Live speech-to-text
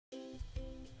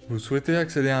Vous souhaitez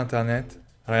accéder à Internet?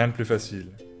 Rien de plus facile.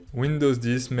 Windows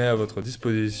 10 met à votre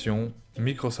disposition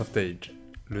Microsoft Edge,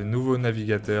 le nouveau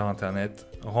navigateur Internet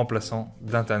remplaçant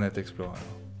d'Internet Explorer.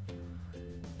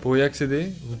 Pour y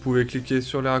accéder, vous pouvez cliquer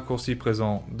sur les raccourcis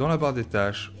présents dans la barre des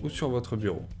tâches ou sur votre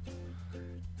bureau.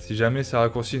 Si jamais ces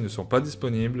raccourcis ne sont pas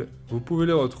disponibles, vous pouvez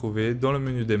les retrouver dans le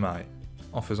menu Démarrer,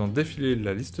 en faisant défiler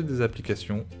la liste des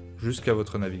applications jusqu'à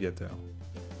votre navigateur.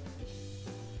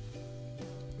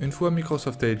 Une fois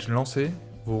Microsoft Edge lancé,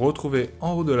 vous retrouvez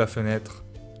en haut de la fenêtre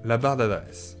la barre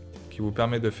d'adresse, qui vous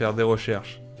permet de faire des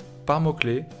recherches par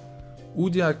mots-clés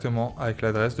ou directement avec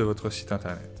l'adresse de votre site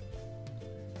internet.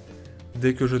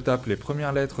 Dès que je tape les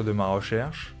premières lettres de ma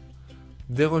recherche,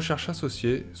 des recherches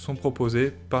associées sont proposées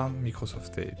par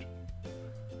Microsoft Edge.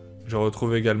 Je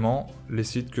retrouve également les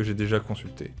sites que j'ai déjà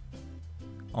consultés.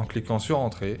 En cliquant sur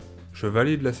Entrée, je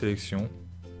valide la sélection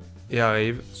et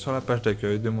arrive sur la page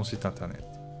d'accueil de mon site internet.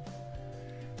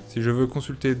 Si je veux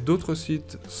consulter d'autres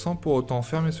sites sans pour autant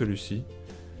fermer celui-ci,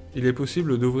 il est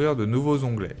possible d'ouvrir de nouveaux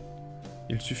onglets.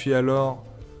 Il suffit alors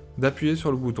d'appuyer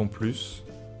sur le bouton plus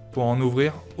pour en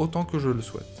ouvrir autant que je le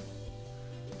souhaite.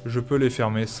 Je peux les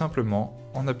fermer simplement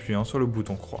en appuyant sur le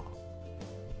bouton croix.